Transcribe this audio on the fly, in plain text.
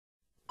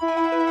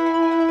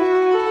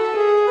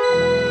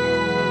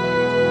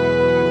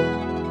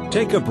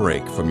Take a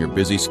break from your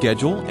busy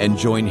schedule and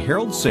join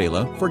Harold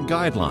Sala for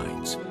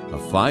Guidelines, a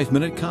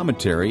 5-minute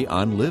commentary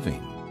on living.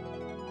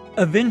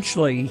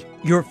 Eventually,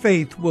 your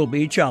faith will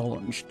be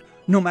challenged,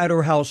 no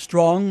matter how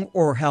strong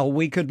or how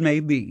weak it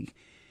may be.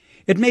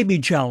 It may be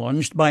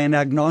challenged by an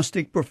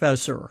agnostic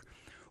professor,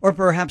 or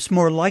perhaps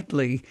more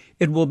likely,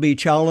 it will be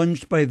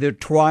challenged by the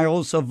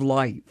trials of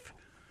life.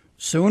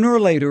 Sooner or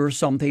later,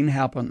 something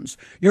happens.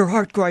 Your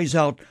heart cries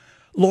out,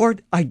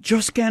 "Lord, I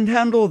just can't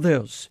handle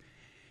this."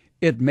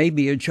 It may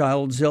be a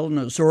child's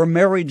illness, or a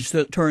marriage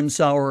that turns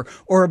sour,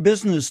 or a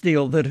business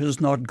deal that has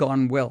not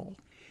gone well.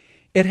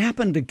 It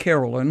happened to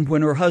Carolyn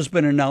when her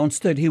husband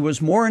announced that he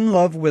was more in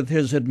love with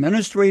his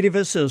administrative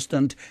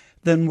assistant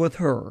than with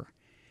her.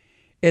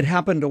 It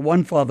happened to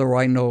one father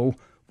I know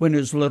when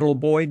his little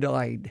boy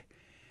died.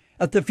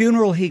 At the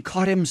funeral, he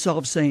caught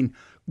himself saying,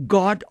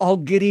 "God, I'll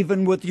get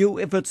even with you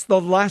if it's the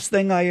last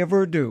thing I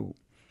ever do."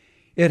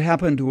 It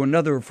happened to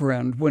another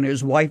friend when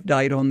his wife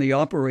died on the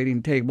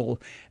operating table,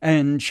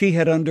 and she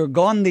had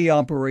undergone the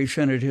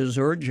operation at his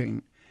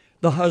urging.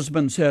 The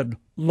husband said,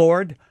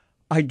 "Lord,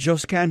 I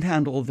just can't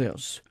handle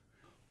this."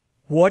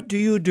 What do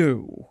you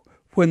do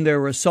when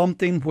there is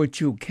something which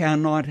you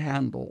cannot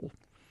handle?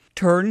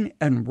 Turn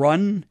and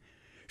run?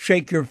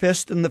 Shake your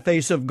fist in the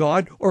face of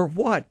God? Or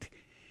what?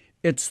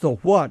 It's the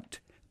what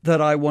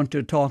that I want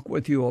to talk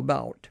with you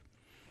about.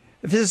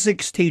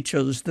 Physics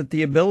teaches that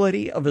the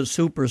ability of a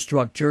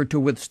superstructure to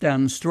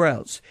withstand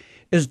stress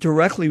is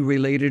directly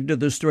related to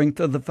the strength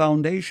of the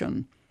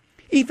foundation.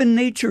 Even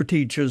nature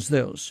teaches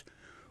this.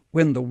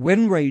 When the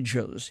wind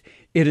rages,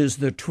 it is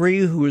the tree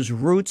whose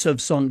roots have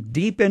sunk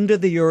deep into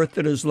the earth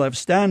that is left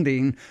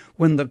standing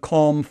when the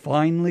calm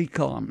finally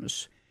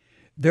comes.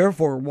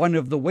 Therefore, one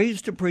of the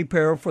ways to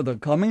prepare for the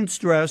coming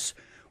stress,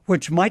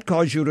 which might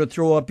cause you to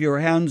throw up your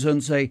hands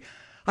and say,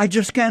 "I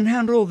just can't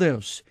handle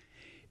this,"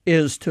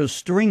 is to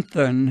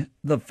strengthen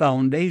the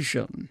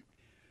foundation.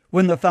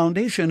 When the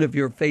foundation of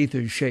your faith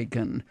is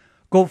shaken,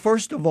 go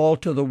first of all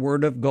to the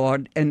Word of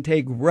God and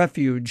take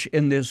refuge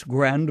in this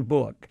grand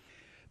book.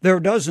 There are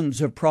dozens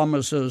of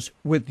promises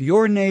with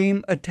your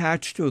name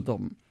attached to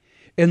them.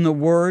 In the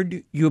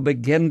Word, you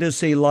begin to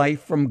see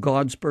life from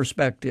God's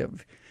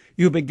perspective.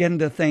 You begin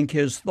to think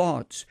His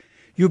thoughts.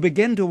 You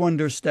begin to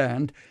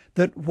understand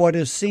that what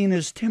is seen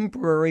is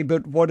temporary,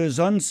 but what is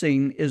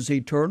unseen is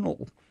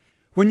eternal.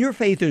 When your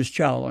faith is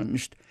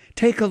challenged,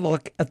 take a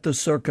look at the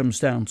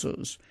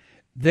circumstances.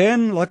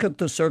 Then look at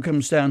the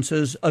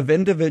circumstances of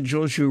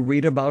individuals you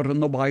read about in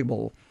the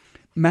Bible.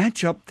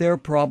 Match up their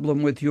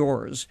problem with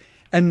yours,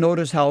 and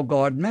notice how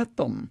God met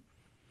them.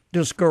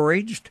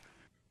 Discouraged?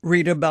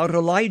 Read about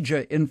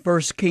Elijah in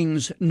 1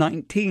 Kings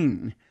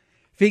 19.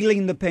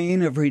 Feeling the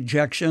pain of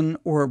rejection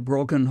or a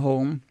broken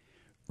home?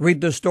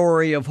 Read the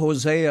story of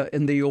Hosea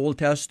in the Old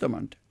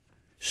Testament.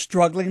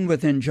 Struggling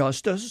with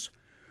injustice?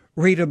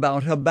 Read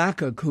about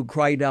Habakkuk, who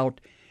cried out,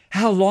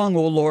 "How long,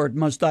 O Lord,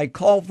 must I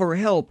call for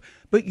help,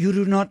 but you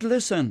do not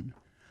listen?"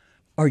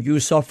 Are you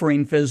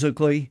suffering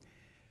physically?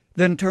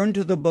 Then turn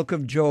to the book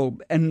of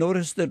Job and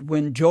notice that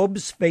when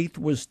Job's faith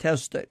was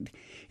tested,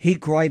 he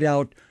cried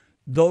out,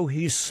 "Though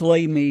he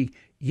slay me,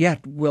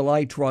 yet will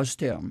I trust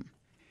him."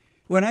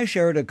 When I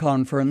shared a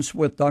conference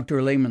with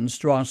Dr. Lehman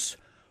Strauss,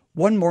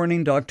 one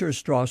morning Dr.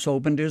 Strauss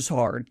opened his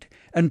heart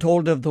and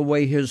told of the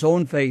way his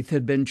own faith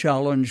had been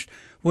challenged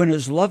when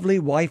his lovely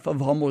wife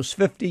of almost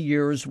 50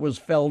 years was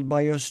felled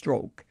by a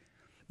stroke.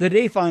 The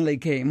day finally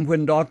came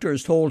when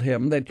doctors told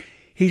him that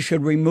he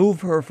should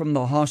remove her from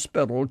the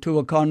hospital to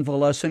a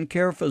convalescent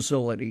care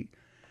facility.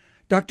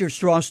 Dr.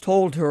 Strauss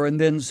told her and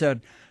then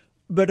said,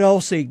 "But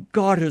Elsie,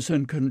 God is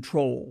in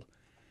control."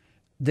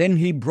 Then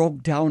he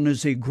broke down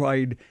as he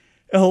cried,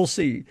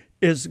 "Elsie,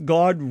 is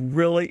God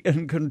really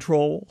in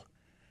control?"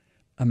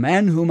 A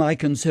man whom I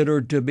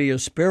considered to be a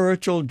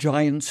spiritual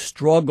giant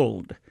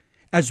struggled,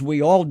 as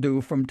we all do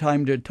from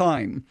time to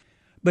time,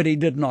 but he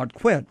did not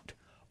quit.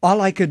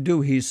 All I could do,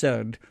 he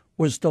said,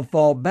 was to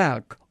fall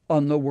back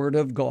on the Word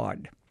of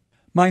God.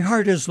 "My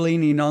heart is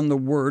leaning on the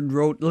Word,"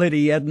 wrote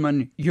Liddy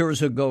Edmond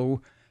years ago,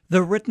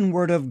 "the written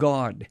Word of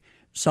God,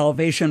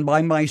 salvation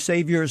by my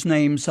Savior's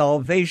name,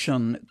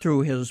 salvation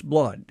through His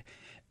blood."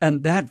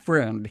 And that,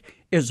 friend,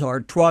 is our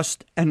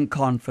trust and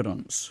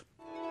confidence.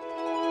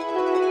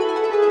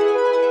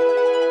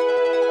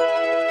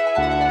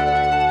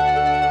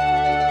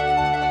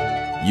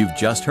 You've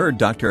just heard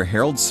Dr.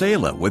 Harold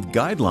Sala with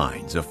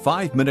Guidelines, a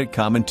 5-minute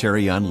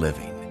commentary on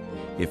living.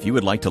 If you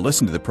would like to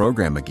listen to the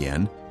program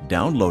again,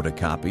 download a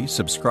copy,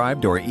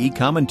 subscribe to our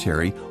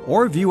e-commentary,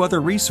 or view other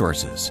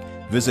resources,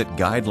 visit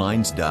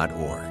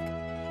guidelines.org.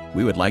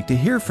 We would like to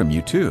hear from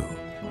you too.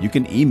 You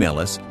can email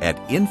us at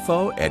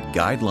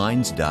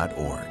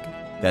info@guidelines.org.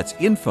 That's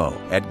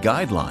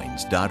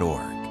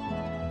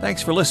info@guidelines.org.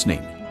 Thanks for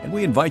listening, and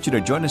we invite you to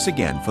join us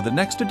again for the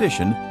next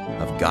edition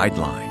of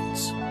Guidelines.